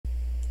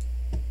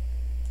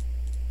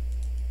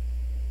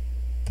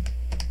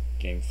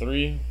Game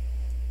 3.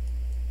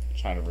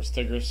 China versus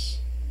Tigris.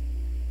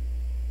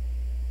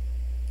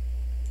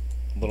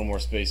 A little more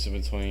space in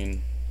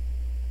between.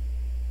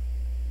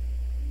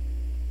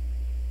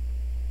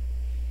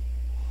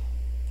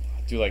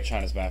 I do like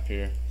China's map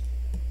here.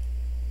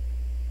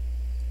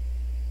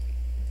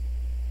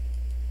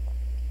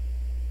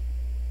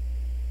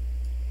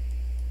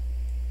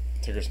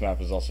 Tigris map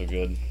is also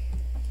good.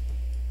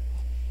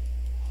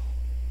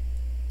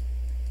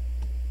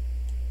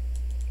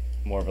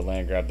 More of a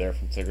land grab there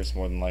from Tigris,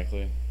 more than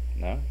likely.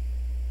 No?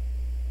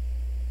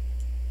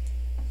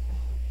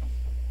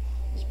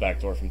 This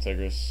backdoor from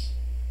Tigris.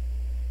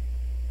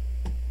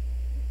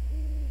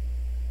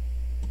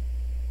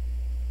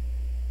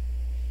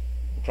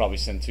 We'll probably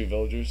send 2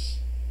 villagers.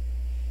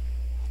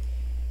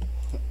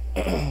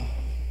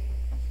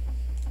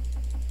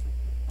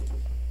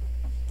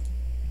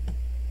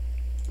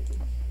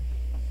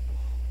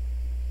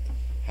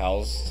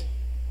 Housed.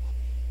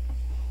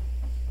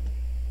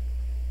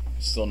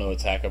 Still no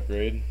attack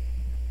upgrade.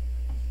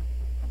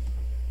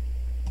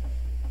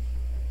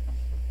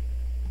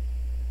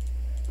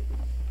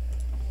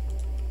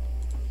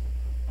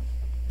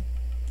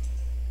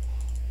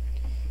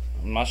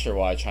 I'm not sure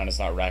why China's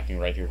not racking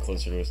right here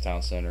closer to his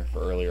town center for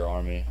earlier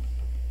army.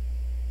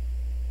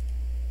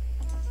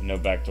 No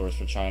backdoors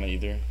for China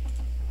either.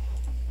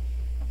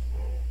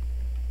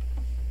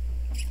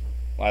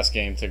 Last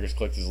game, Tigris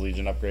clicked his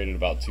Legion upgraded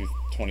about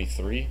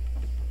 223.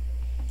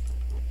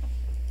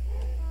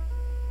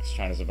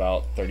 China's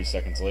about 30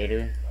 seconds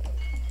later.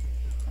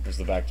 There's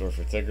the backdoor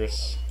for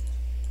Tigris.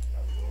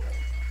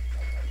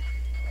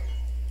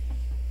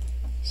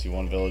 See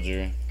 1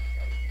 villager.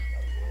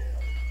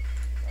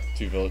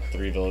 3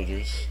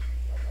 villagers.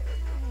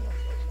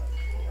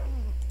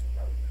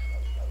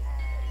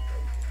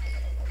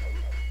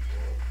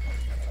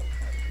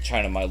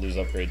 China might lose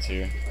upgrades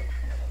here.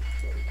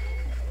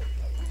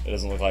 It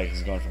doesn't look like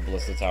he's going for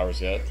ballista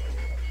towers yet.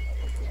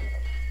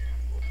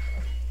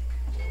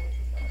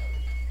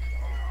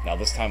 Now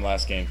this time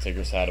last game,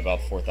 Tigris had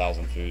about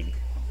 4,000 food.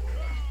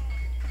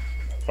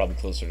 Probably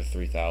closer to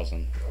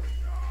 3,000.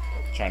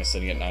 China's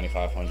sitting at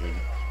 9,500.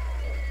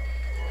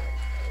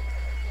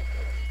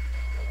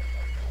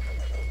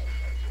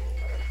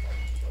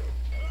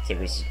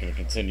 Tigris is going to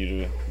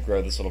continue to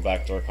grow this little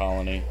backdoor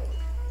colony.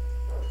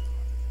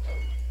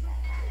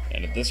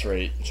 And at this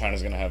rate,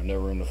 China's going to have no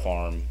room to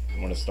farm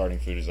when its starting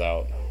food is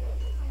out.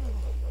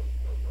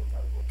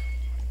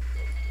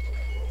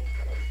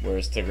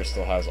 Whereas Tigris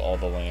still has all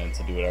the land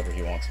to do whatever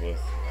he wants with.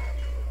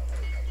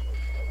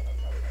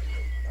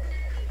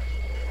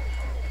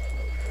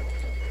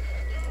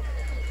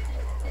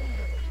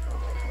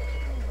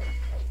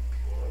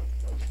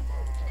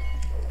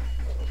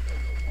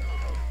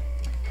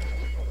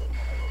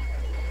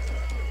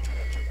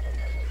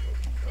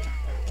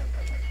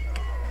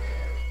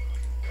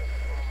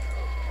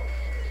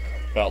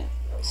 About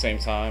the same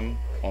time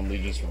on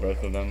legions for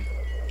both of them.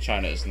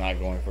 China is not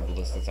going for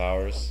ballista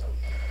towers.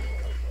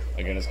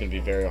 Again, it's going to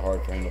be very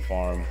hard for him to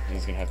farm.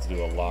 He's going to have to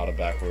do a lot of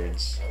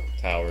backwards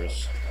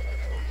towers.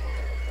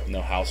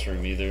 No house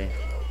room either.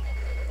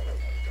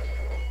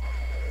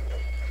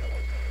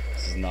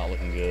 This is not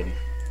looking good.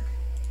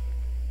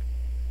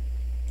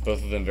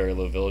 Both of them very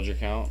low villager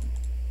count.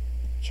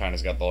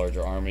 China's got the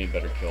larger army,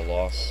 better kill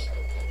loss.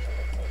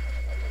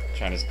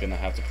 China's going to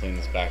have to clean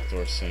this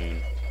backdoor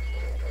soon.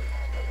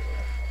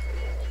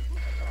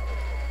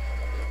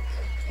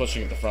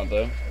 Pushing at the front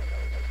though.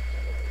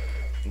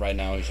 Right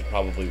now he should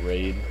probably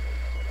raid,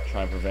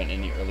 try and prevent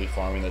any early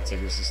farming that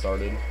Tigris has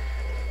started.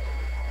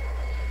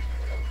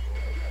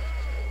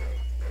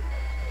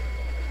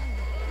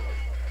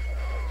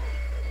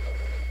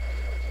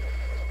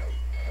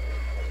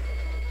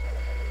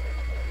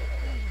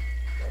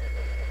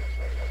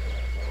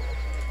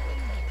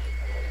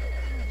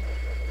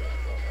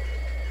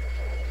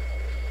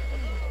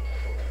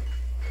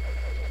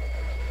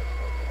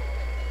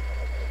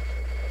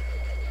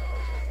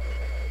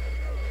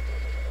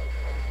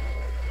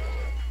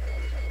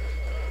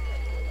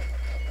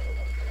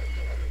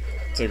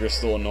 Tigris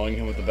still annoying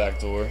him with the back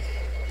door.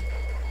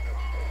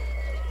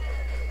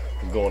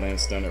 Gold and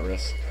stone at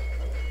risk.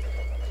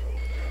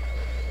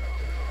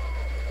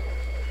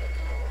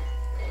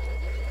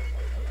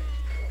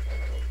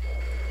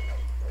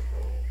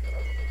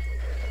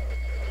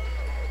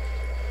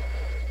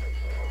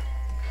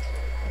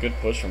 Good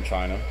push from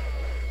China.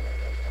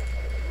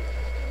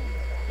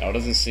 Now it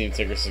doesn't seem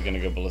Tigris is going to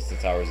go ballista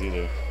towers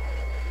either.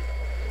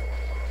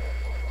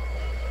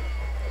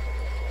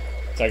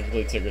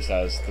 Technically Tigris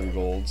has 3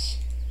 golds.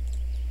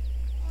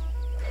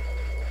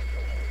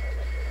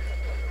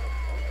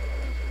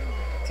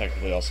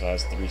 Technically also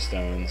has 3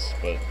 stones,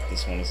 but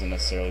this one isn't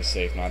necessarily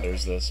safe. Neither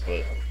is this,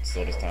 but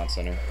still does town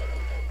center.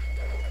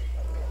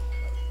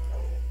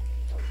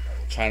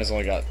 China's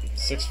only got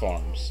 6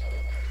 farms.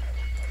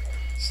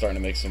 Starting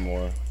to make some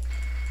more.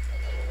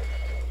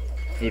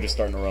 Food is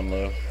starting to run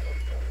low.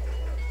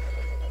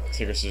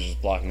 Tigris is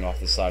just blocking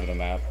off the side of the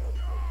map.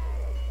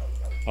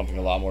 Pumping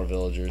a lot more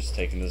villagers,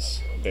 taking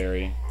this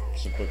berry for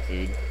some quick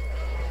food.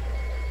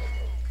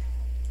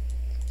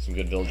 Some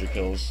good villager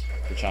kills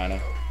for China.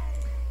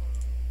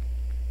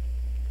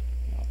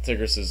 Now,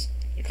 Tigris'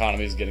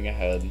 economy is getting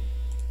ahead.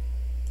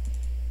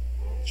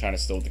 China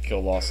still with the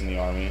kill loss in the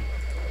army.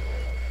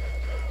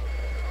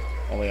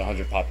 Only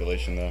 100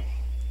 population though.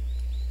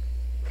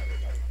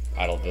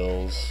 Idle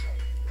vills.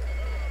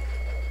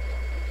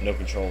 No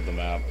control of the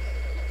map.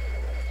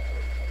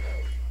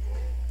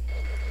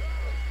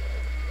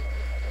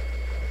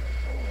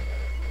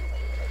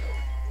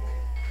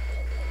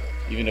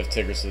 Even if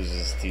Tigris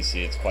loses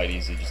TC, it's quite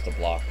easy just to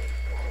block.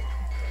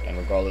 And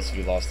regardless if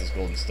he lost his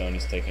golden stone,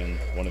 he's taking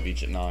one of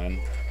each at 9.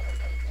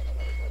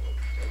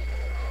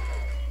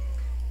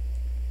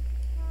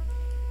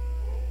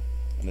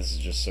 And this is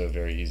just so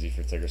very easy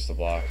for Tigris to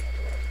block.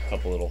 A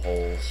couple little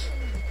holes.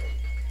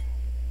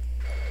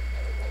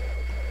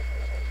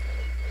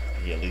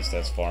 He at least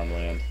has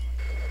farmland.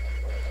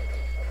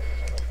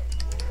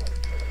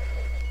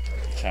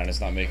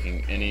 China's not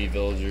making any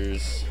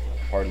villagers,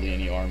 hardly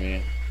any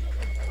army.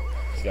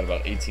 He's got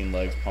about 18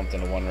 legs pumped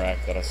into one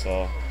rack that I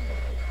saw.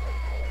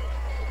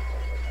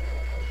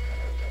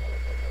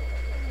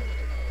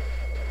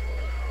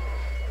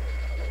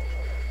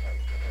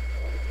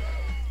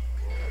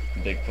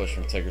 Big push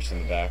from Tigris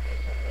in the back.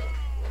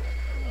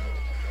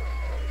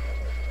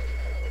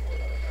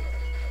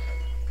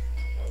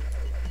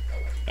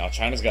 Now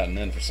China's gotten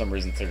in. For some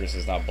reason Tigris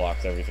has not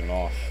blocked everything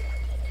off.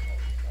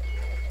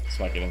 This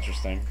might get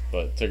interesting,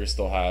 but Tigris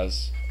still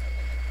has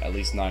at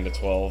least 9 to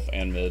 12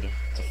 and mid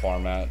to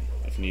farm at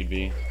if need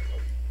be.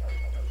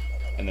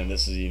 And then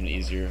this is even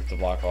easier to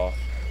block off.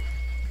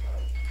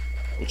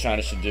 What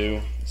China should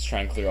do is try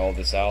and clear all of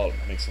this out,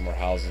 make some more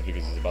houses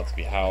because he's about to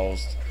be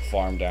housed,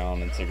 farm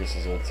down in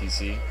Tigris' old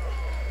TC.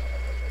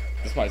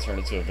 This might turn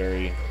into a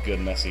very good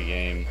messy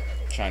game.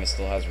 China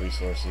still has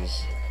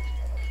resources.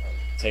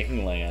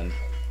 Taking land.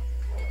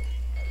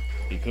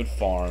 He could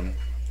farm.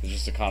 His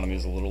just economy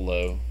is a little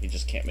low. He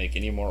just can't make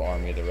any more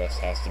army. The rest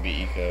has to be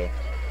eco.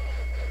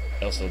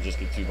 Else he'll just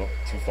get too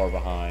far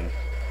behind.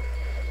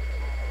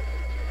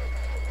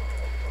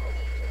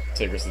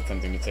 Tigris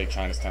attempting to take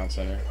China's town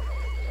center.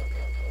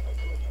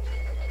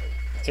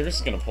 Tigris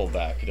is going to pull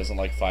back. He doesn't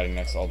like fighting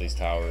next to all these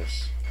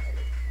towers.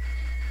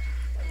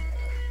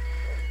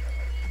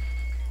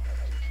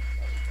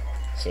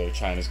 So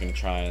China's going to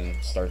try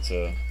and start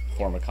to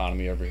form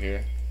economy over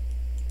here.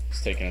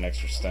 He's taking an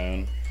extra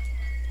stone.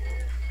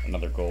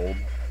 Another gold.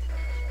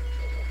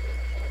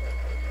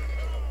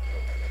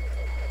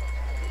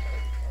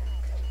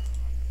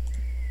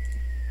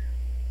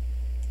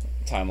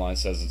 Timeline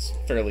says it's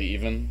fairly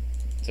even.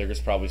 Tigris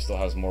probably still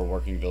has more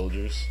working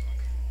villagers.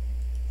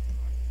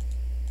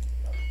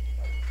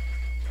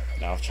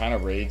 Now if China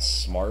raids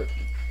smart,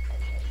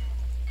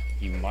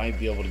 he might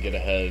be able to get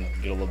ahead,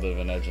 get a little bit of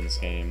an edge in this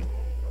game.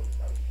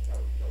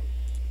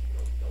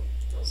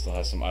 Still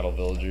has some idle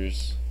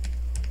villagers.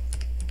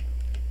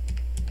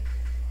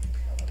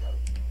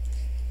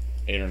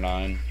 8 or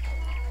 9.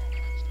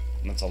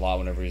 And that's a lot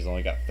whenever he's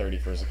only got 30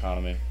 for his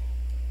economy.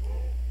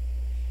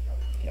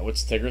 Yeah,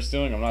 what's Tigris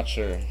doing? I'm not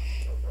sure.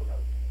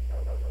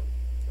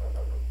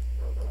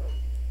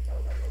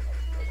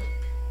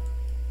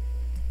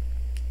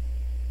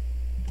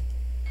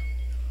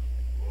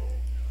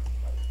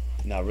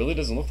 Now, it really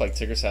doesn't look like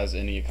Tigris has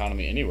any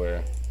economy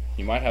anywhere.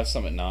 He might have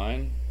some at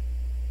 9.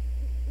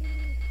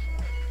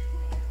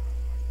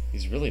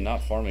 He's really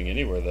not farming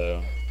anywhere,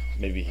 though.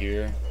 Maybe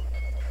here.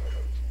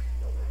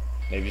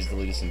 Maybe he's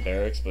deleted some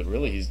barracks, but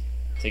really he's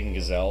taking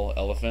gazelle,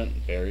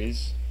 elephant,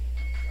 berries.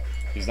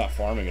 He's not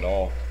farming at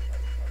all.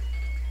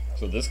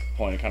 So at this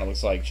point, it kind of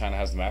looks like China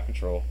has the map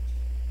control.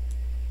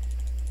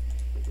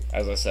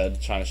 As I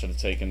said, China should have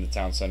taken the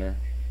town center.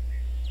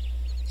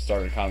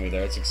 Started economy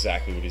there. It's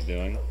exactly what he's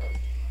doing.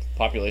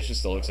 Population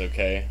still looks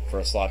okay for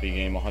a sloppy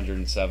game,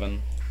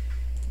 107.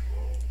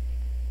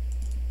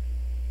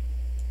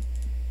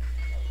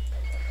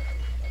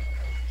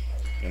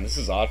 And this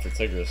is odd for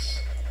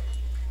Tigris.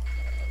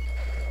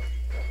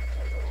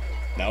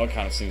 Now it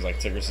kind of seems like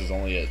Tigris is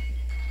only at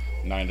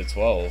 9 to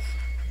 12.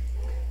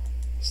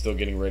 Still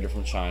getting raided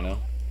from China.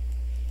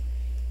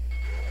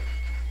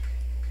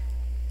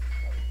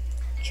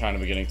 China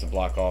beginning to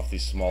block off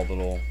these small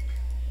little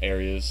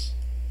areas.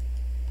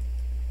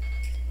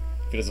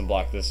 If he doesn't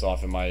block this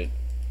off, it might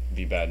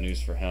be bad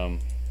news for him.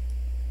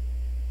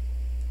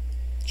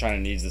 China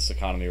needs this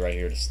economy right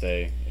here to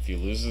stay. If he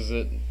loses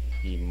it,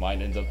 he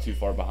might end up too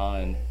far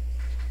behind.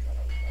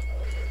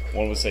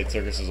 One would say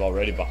Tigris is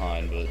already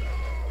behind, but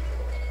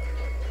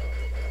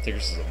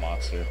Tigris is a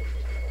monster.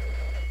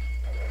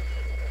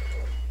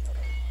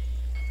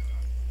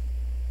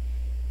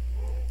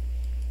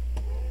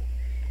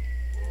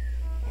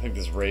 I think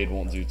this raid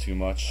won't do too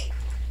much.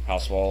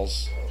 House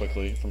walls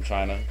quickly from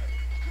China.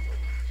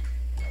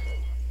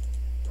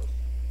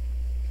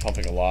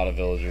 Pumping a lot of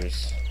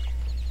villagers.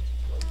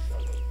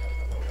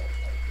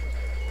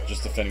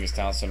 Just defending his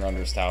town center under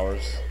his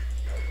towers.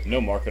 No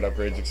market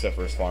upgrades except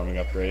for his farming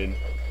upgrade.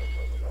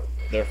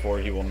 Therefore,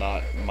 he will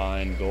not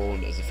mine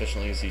gold as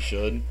efficiently as he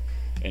should,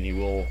 and he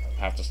will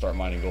have to start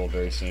mining gold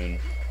very soon.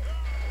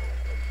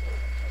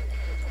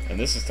 And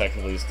this is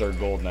technically his 3rd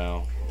gold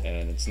now,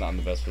 and it's not in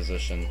the best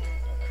position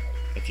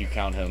if you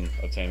count him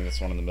obtaining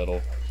this one in the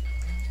middle.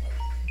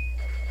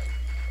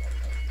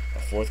 A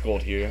 4th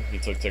gold here, he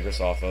took Tigris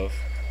off of.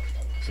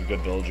 Some good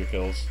villager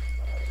kills.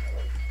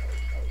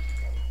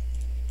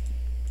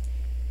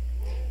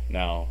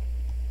 Now,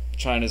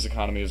 China's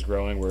economy is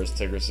growing, whereas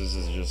Tigris's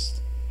is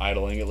just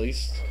idling at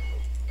least.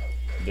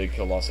 Big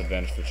kill loss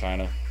advantage for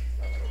China.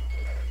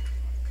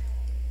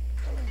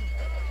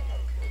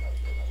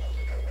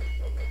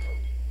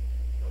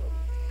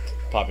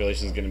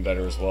 Population is getting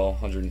better as well,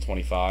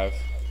 125.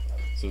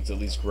 So it's at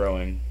least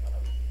growing.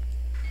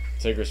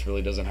 Tigris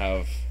really doesn't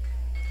have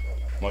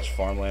much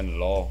farmland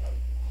at all.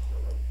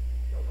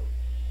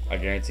 I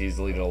guarantee he's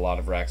deleted a lot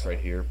of racks right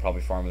here. Probably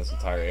farming this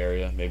entire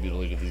area. Maybe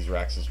deleted these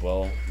racks as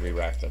well.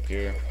 Re-racked up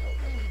here.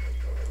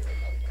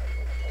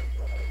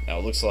 Now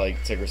it looks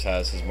like Tigris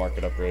has his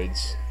market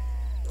upgrades.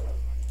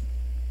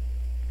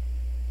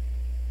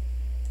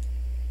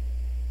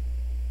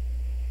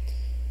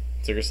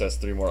 Tigris has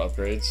 3 more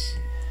upgrades.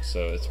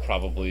 So it's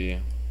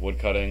probably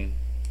woodcutting,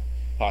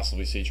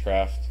 possibly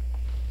siegecraft,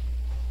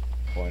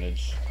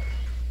 coinage.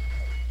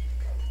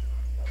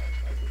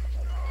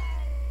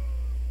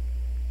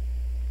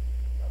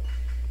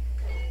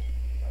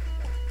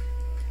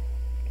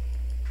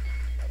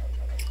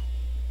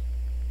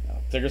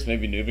 Tigris may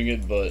be noobing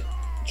it, but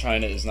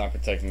China is not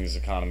protecting his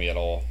economy at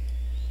all.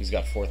 He's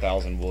got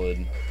 4,000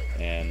 wood,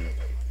 and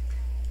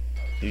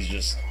he's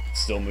just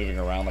still moving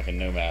around like a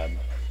nomad.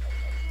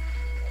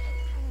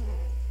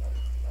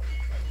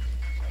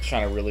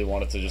 China really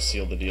wanted to just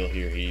seal the deal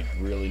here. He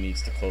really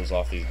needs to close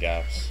off these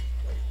gaps.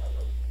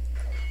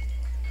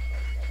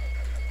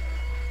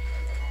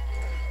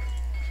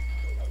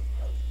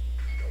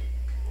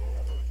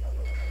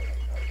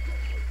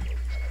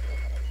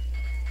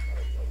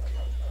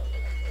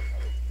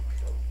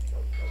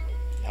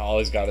 All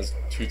he's got is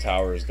 2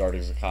 towers guarding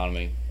his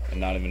economy, and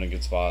not even a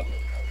good spot.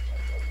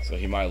 So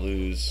he might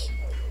lose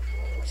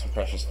some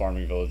precious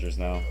farming villagers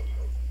now.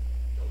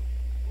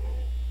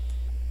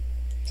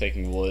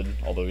 Taking wood,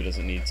 although he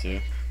doesn't need to.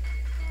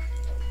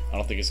 I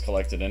don't think he's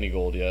collected any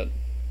gold yet.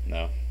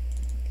 No.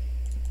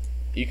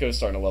 Eco's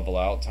starting to level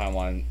out.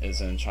 Timeline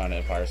is in China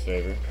Empire's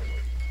favor.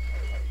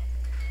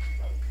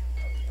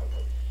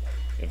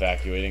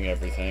 Evacuating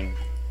everything.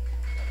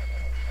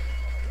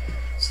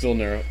 Still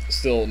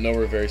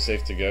nowhere very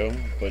safe to go,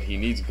 but he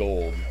needs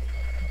gold.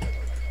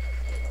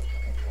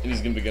 And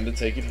he's going to begin to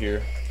take it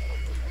here.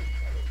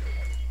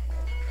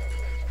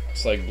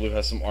 Looks like blue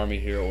has some army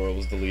here, or it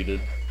was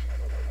deleted.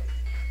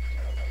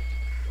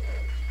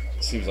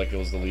 Seems like it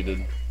was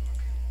deleted.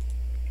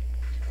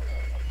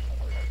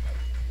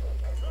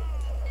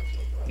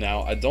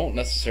 Now, I don't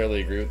necessarily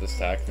agree with this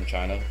attack from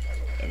China.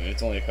 I mean,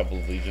 it's only a couple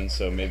of legions,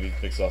 so maybe if he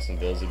picks off some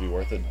bills, it'd be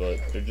worth it, but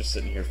they're just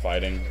sitting here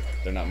fighting.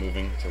 They're not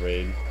moving to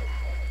raid.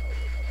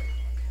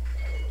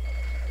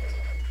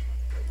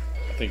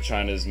 I think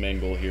China's main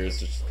goal here is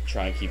just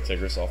try and keep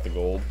Tigris off the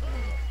gold.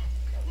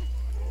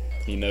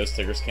 He knows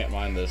Tigris can't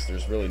mine this.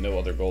 There's really no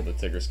other gold that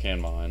Tigris can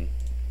mine.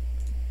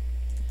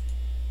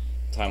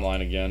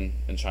 Timeline again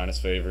in China's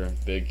favor.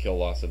 Big kill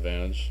loss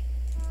advantage.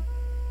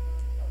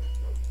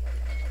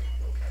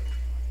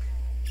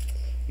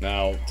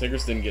 Now,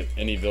 Tigris didn't get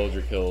any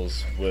villager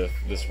kills with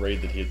this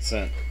raid that he had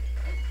sent.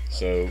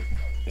 So,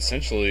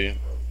 essentially,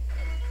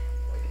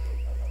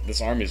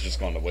 this army is just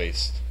gone to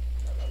waste.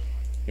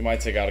 He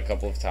might take out a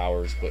couple of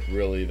towers, but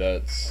really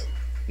that's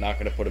not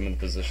going to put him in the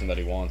position that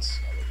he wants.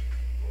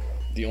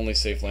 The only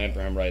safe land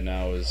for him right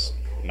now is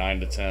 9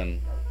 to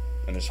 10,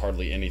 and there's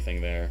hardly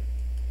anything there.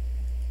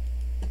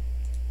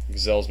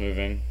 Gazelle's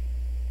moving.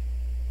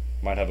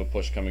 Might have a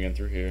push coming in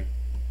through here.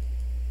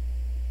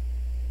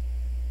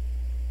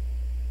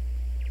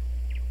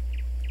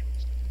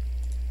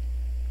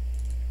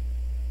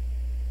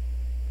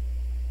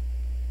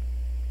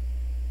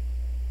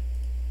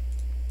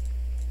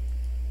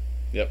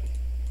 Yep.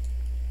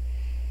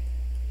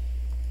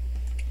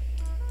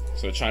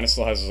 So China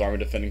still has his army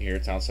defending here,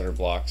 town center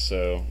block,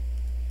 so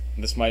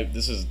this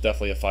is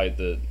definitely a fight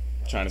that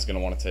China's going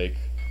to want to take.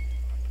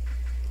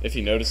 If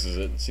he notices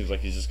it, it seems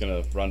like he's just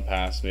going to run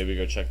past, maybe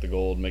go check the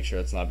gold, make sure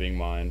it's not being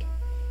mined.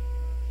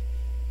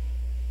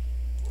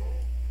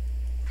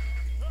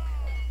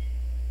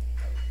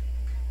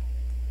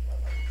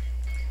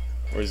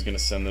 Or he's going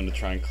to send them to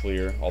try and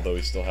clear, although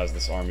he still has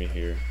this army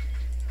here.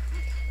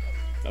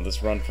 Now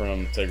this run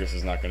from Tigris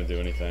is not going to do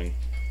anything.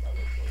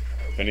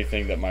 If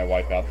anything, that might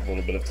wipe out a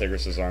little bit of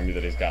Tigris' army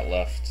that he's got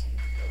left.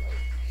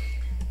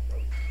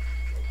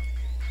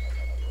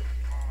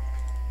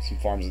 Some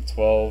farms at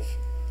 12.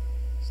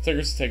 So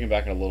Tigris is taking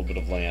back a little bit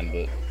of land,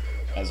 but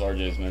as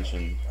RJ's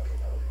mentioned,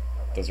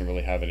 doesn't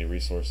really have any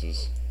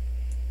resources.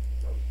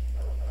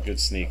 Good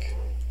sneak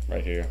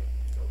right here.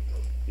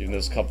 Even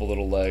those couple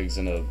little legs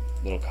and a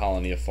little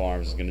colony of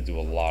farms is going to do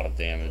a lot of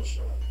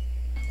damage.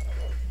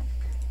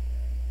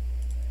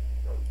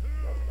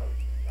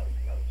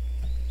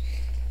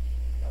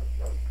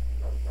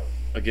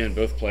 Again,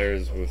 both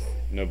players with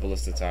no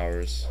ballista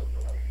towers.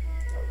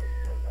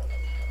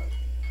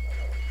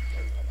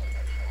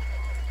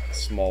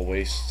 small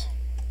waste.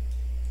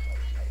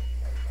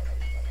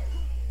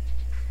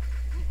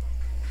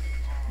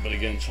 But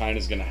again,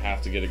 China's going to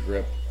have to get a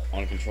grip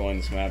on controlling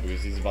this map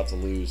because he's about to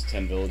lose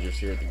 10 villagers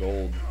here at the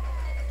gold.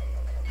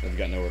 They've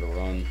got nowhere to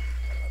run.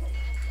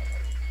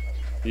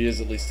 He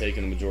is at least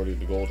taking the majority of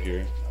the gold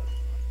here.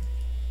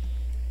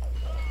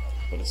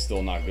 But it's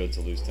still not good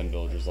to lose 10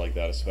 villagers like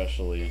that,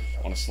 especially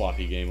on a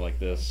sloppy game like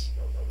this.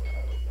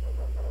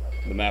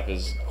 The map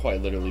has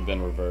quite literally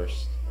been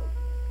reversed.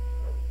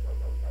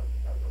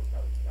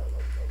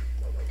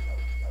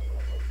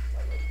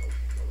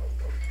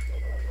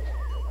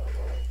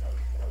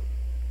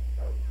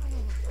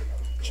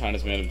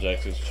 China's main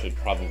objectives should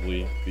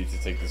probably be to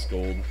take this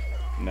gold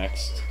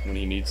next when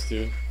he needs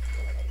to,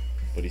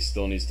 but he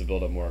still needs to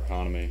build up more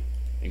economy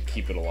and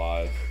keep it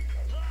alive.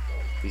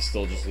 He's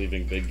still just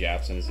leaving big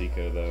gaps in his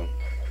eco though.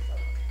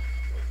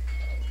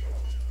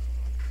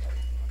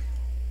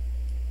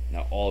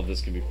 Now all of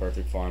this can be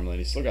perfect farmland.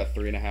 He's still got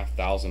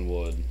 3,500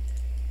 wood.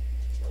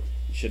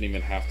 You shouldn't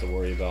even have to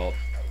worry about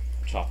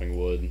chopping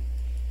wood.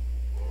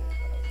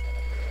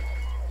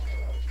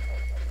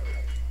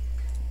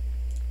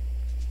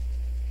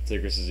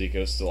 Tigris'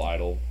 eco is still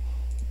idle.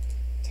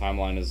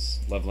 Timeline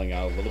is leveling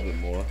out a little bit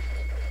more.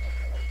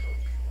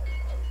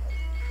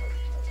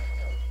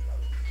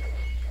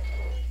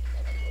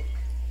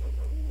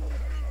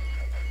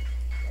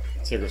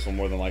 Tigris will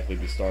more than likely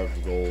be starved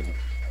of gold.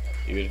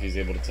 Even if he's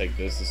able to take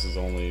this, this is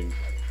only,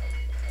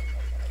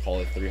 call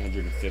it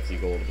 350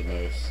 gold at the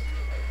most.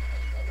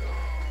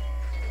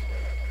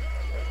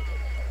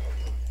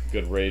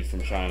 Good raid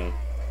from China.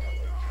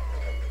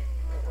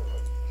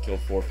 Killed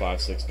 4,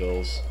 5, 6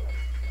 bills.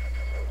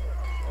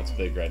 That's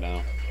big right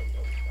now.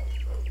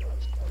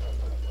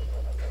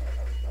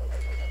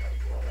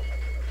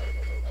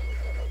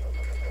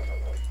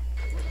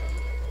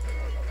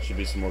 Should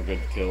be some more good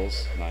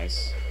kills.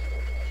 Nice.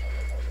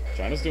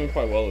 China's doing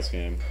quite well this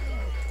game.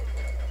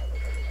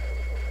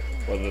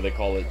 Whether they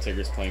call it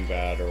Tigris playing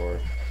bad or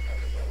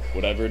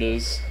whatever it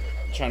is,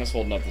 China's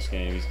holding up this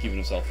game. He's keeping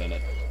himself in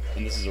it.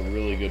 And this is a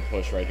really good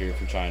push right here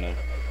from China.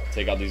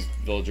 Take out these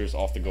villagers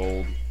off the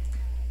gold.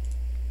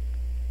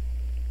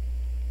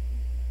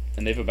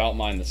 And they've about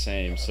mined the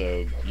same,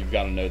 so you've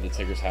got to know that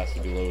Tigris has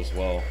to be low as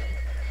well.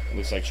 It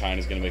looks like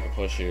China's going to make a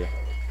push here.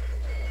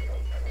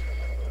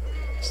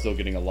 Still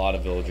getting a lot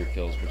of villager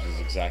kills, which is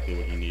exactly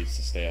what he needs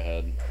to stay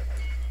ahead.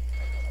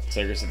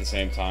 Tigris at the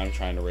same time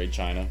trying to raid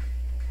China.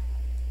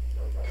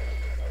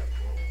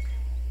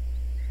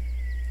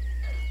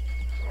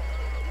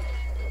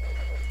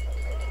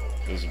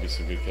 Those would be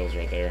some good kills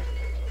right there.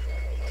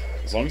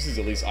 As long as he's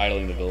at least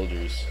idling the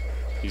villagers,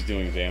 he's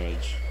doing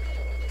damage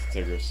to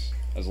Tigris.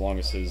 As long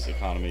as his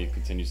economy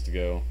continues to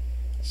go,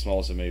 as small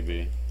as it may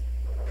be.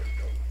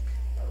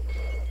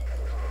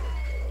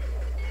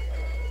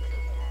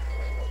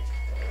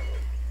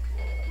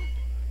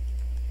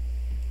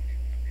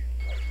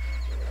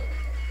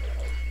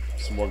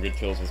 Some more good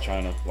kills with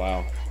China.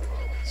 Wow.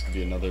 This could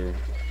be another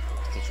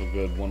potential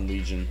good 1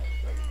 legion.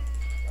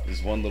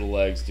 These 1 little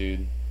legs,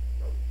 dude.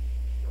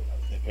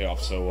 They pay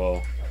off so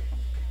well.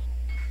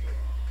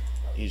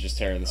 He's just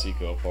tearing this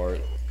eco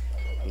apart.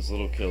 Those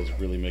little kills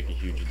really make a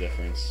huge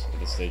difference at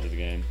this stage of the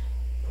game.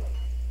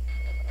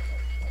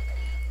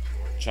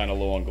 China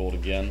low on gold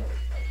again.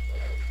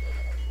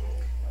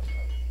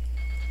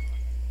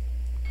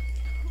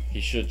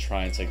 He should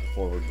try and take the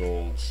forward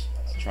golds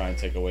to try and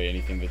take away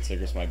anything that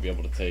Tigris might be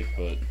able to take,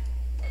 but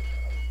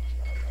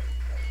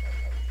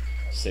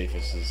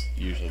safest is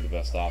usually the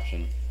best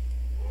option.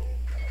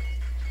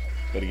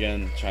 But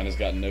again, China's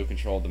got no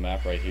control of the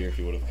map right here. If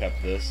he would have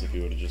kept this, if he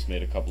would have just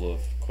made a couple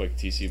of quick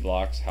TC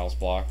blocks, house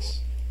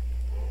blocks,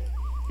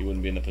 he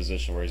wouldn't be in the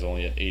position where he's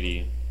only at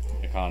 80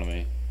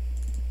 economy.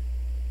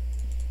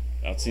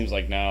 Now it seems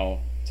like now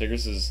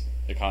Tigris'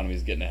 economy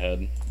is getting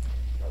ahead,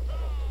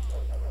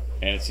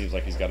 and it seems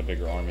like he's got a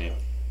bigger army.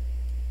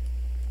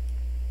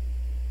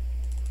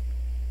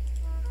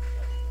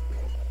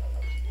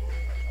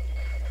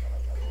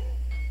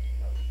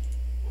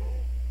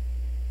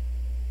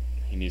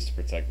 He needs to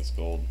protect this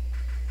gold.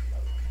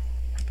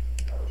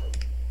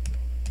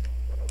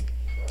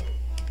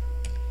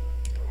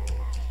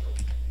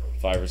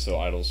 Five or so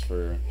idols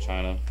for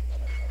China.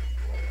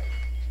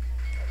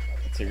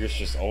 Tigris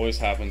just always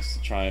happens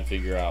to try and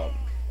figure out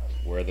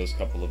where those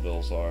couple of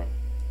bills are.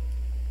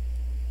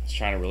 Is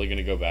China really going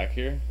to go back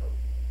here?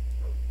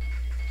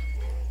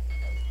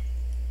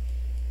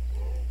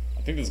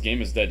 I think this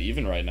game is dead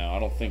even right now. I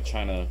don't think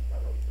China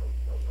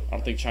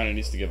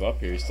needs to give up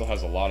here. He still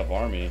has a lot of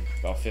army,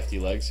 about 50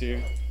 legs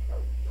here.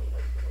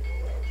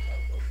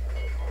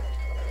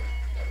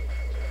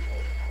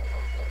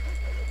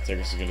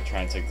 Tigris is going to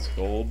try and take this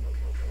gold.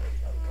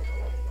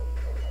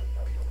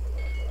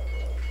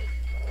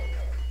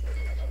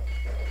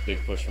 Big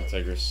push from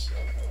Tigris.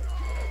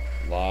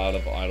 A lot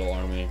of idle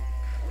army.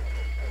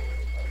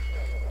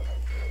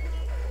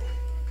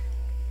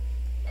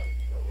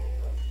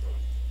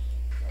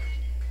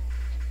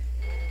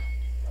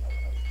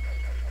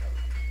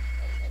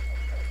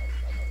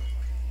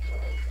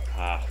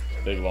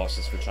 Big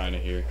losses for China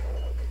here.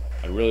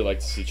 I'd really like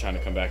to see China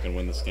come back and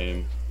win this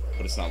game,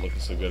 but it's not looking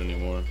so good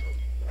anymore.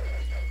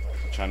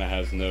 China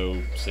has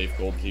no safe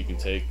gold he can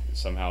take.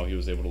 Somehow he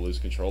was able to lose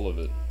control of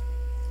it.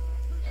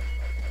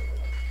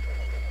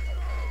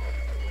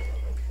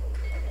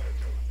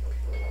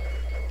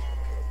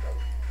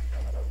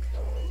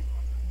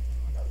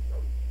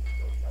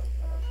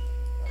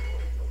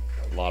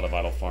 A lot of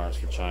idle farms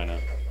for China.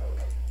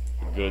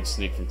 A good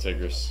sneak from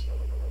Tigris.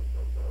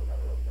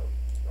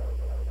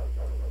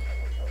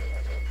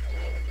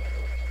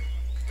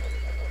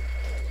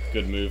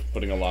 Good move,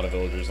 putting a lot of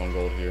villagers on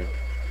gold here.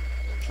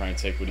 Try and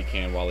take what he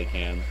can while he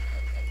can.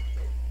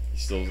 He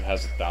still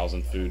has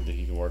 1,000 food that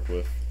he can work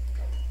with.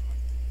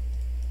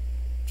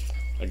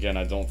 Again,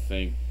 I don't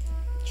think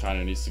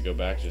China needs to go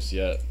back just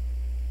yet.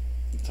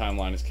 The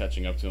timeline is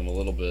catching up to him a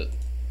little bit.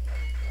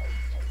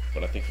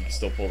 But I think he can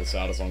still pull this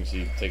out as long as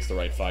he takes the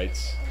right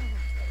fights.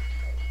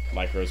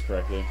 Micros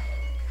correctly.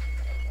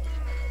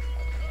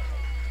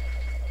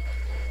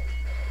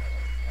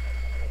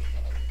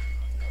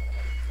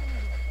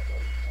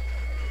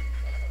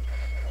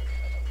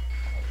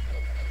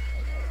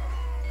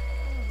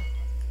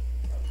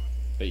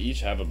 They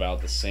each have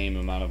about the same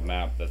amount of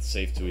map that's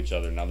safe to each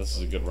other. Now this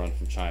is a good run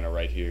from China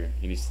right here.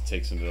 He needs to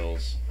take some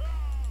bills.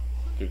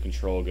 Good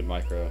control, good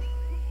micro.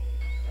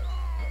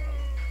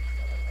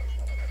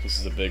 This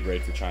is a big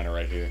raid for China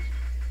right here.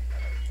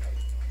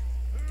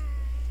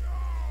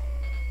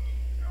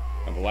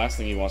 And the last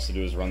thing he wants to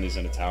do is run these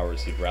into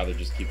towers. He'd rather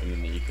just keep them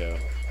in the eco.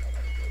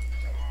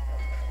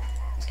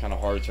 It's kind of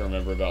hard to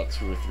remember about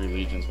 2 or 3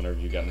 legions whenever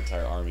you've got an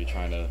entire army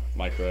trying to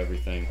micro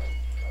everything.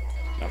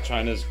 Now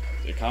China's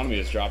economy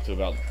has dropped to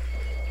about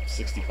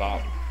 60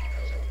 pop.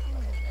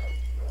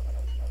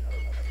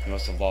 He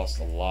must have lost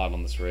a lot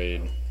on this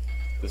raid.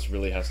 This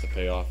really has to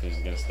pay off if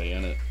he's going to stay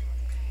in it.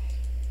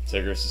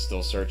 Tigris is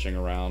still searching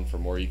around for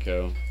more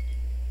eco.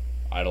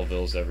 Idle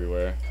vills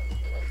everywhere.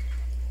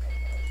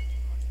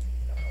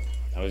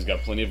 Now he's got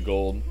plenty of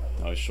gold.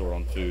 Now he's short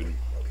on food.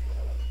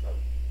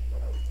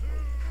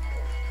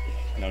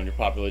 Now when your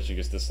population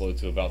gets this low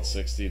to about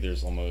 60,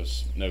 there's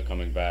almost no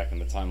coming back, and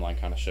the timeline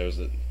kind of shows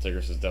that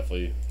Tigris has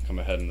definitely come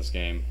ahead in this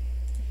game.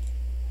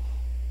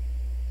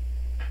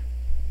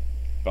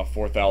 About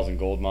 4,000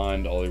 gold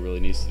mined. All he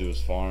really needs to do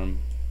is farm.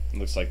 It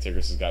looks like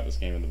Tigris has got this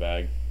game in the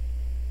bag.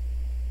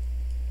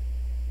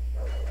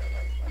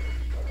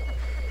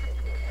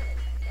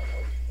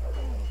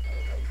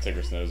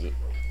 Tigris knows it.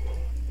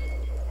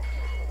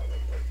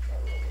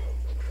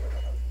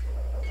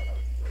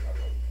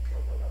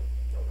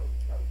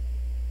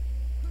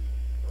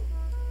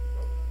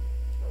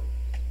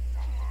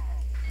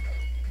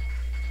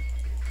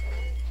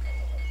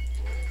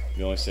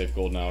 The only safe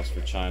gold now is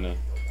for China,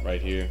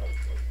 right here.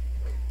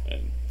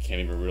 And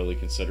can't even really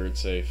consider it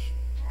safe.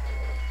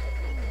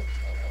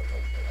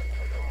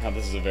 Now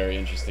this is a very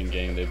interesting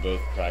game. They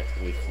both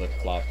practically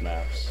flip-flop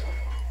maps.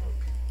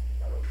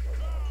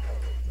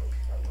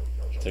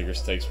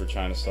 Tigris takes where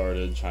China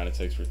started, China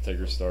takes where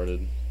Tigris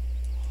started.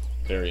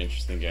 Very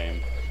interesting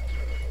game.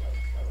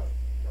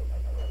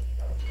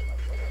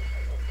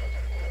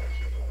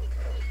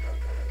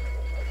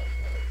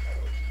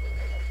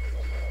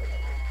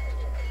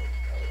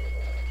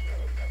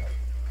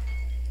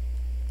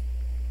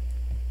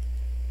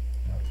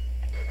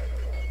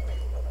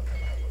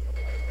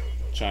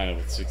 China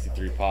with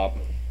 63 pop,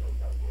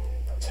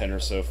 10 or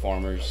so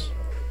farmers,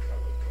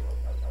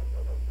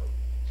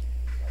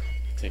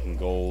 taking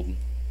gold,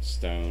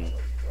 stone,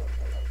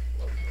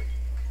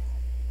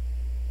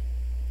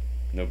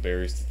 no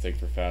berries to take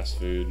for fast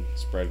food,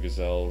 spread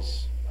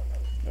gazelles,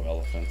 no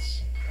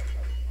elephants.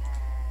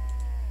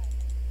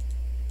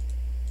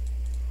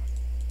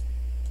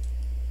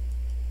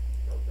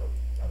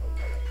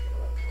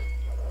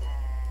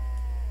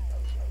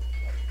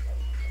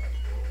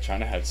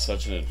 China had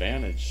such an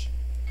advantage.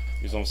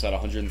 He was almost at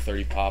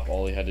 130 pop.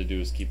 All he had to do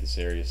was keep this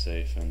area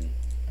safe, and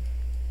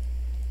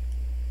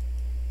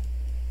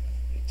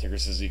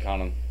Tigris'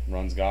 econ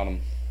runs got him.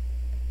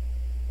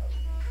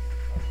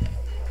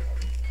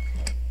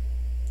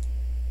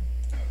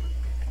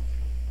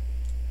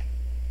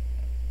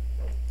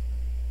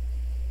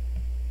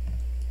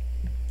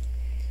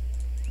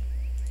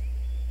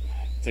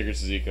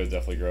 Tigris' eco is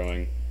definitely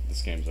growing.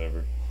 This game's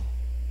over.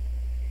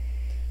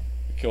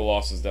 The kill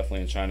loss is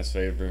definitely in China's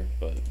favor,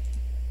 but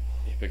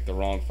he picked the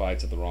wrong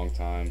fights at the wrong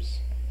times.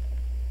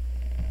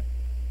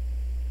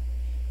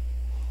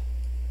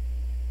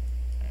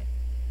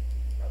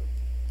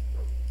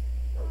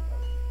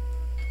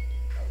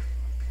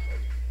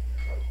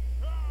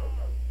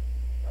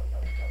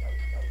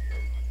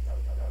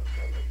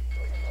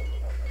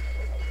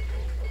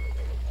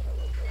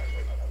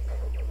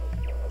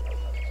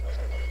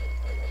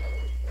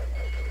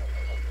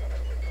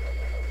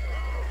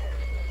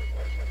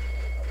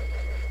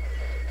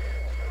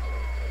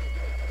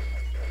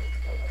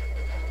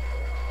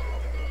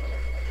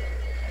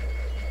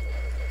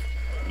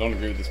 I don't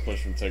agree with this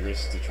push from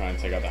Tigris to try and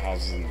take out the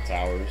houses and the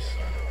towers,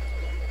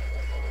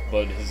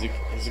 but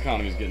his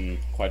economy is getting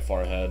quite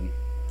far ahead.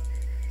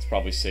 It's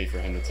probably safe for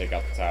him to take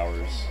out the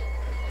towers.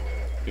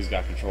 He's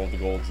got control of the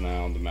golds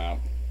now on the map.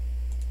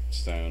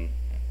 Stone.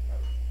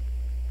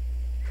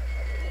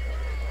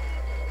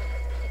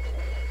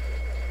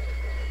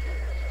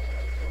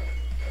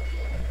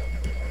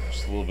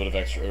 Just a little bit of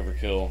extra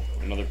overkill.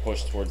 Another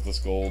push towards this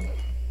gold,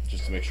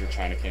 just to make sure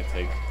China can't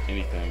take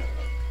anything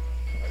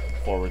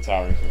before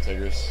retiring from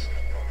Tigris.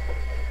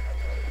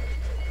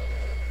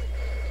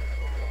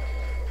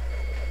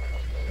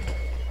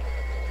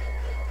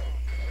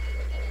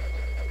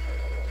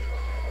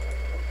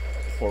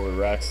 Forward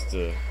Rex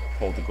to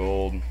hold the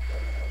gold.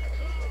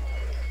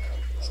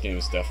 This game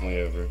is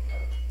definitely over.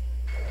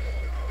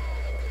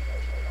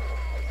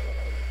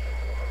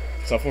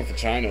 Tough one for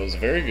China. It was a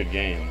very good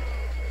game.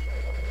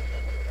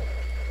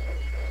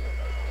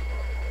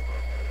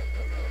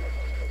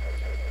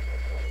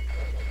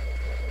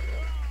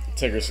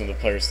 Tigris, from the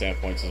player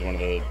standpoint, is one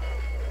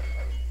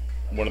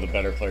of the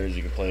better players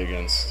you can play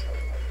against.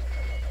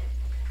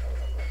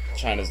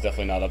 China's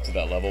definitely not up to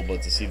that level,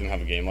 but to see them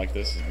have a game like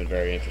this has been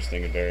very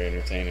interesting and very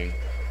entertaining.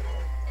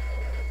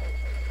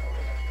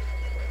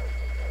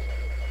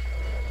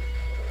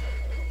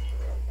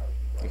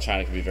 And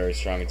China can be very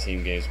strong in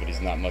team games, but he's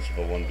not much of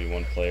a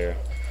 1v1 player.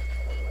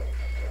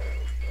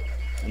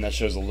 And that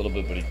shows a little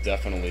bit, but he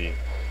definitely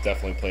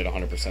played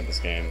 100% this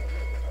game.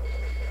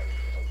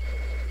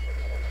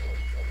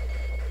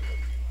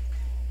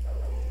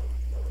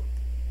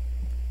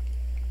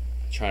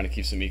 Trying to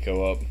keep some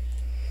eco up.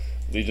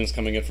 Legion's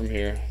coming in from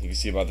here. You can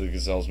see about the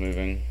gazelles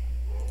moving.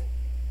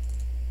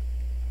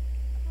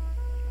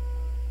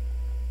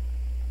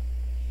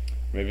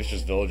 Maybe it's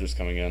just villagers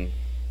coming in,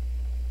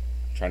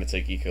 trying to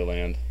take eco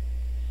land.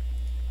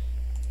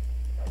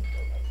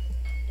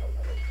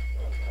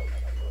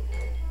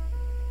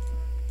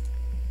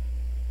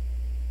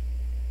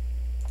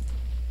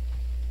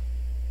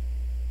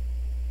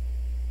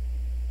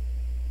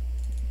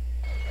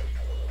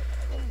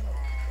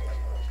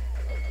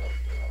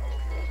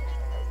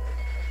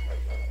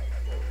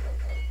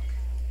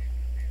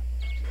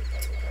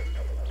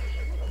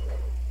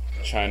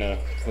 China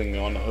clinging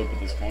on to hope at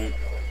this point.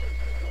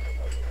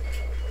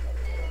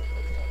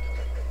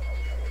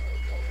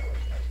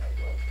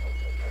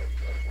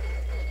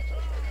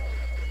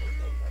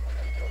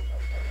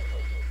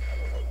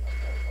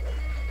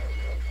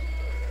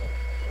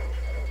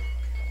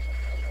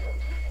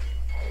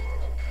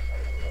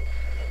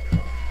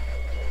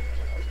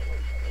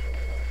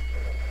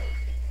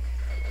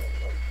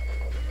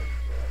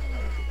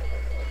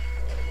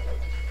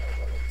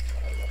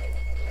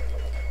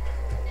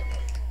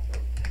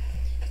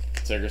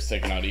 Tigris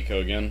taking out eco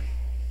again.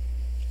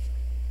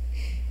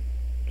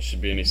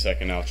 Should be any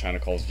second now. China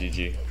calls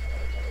GG.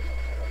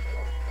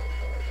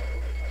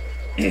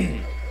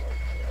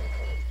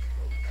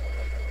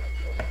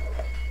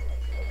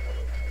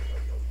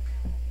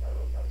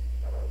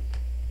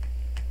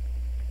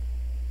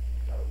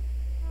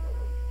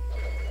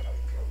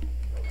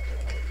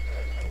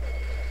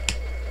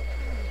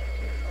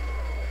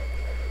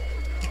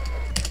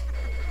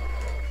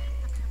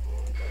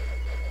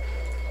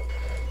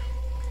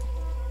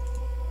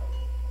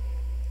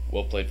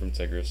 Well played from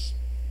Tigris.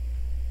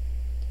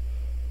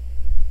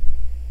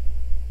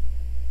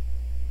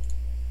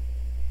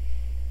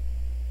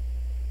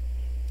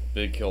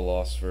 Big kill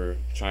loss for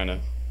China.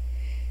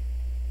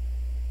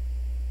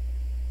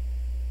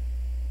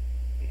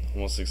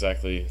 Almost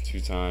exactly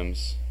 2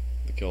 times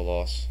the kill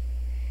loss.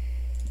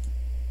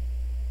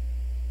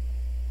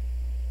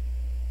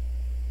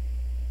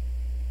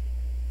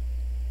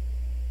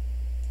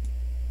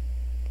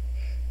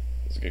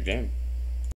 It was a good game.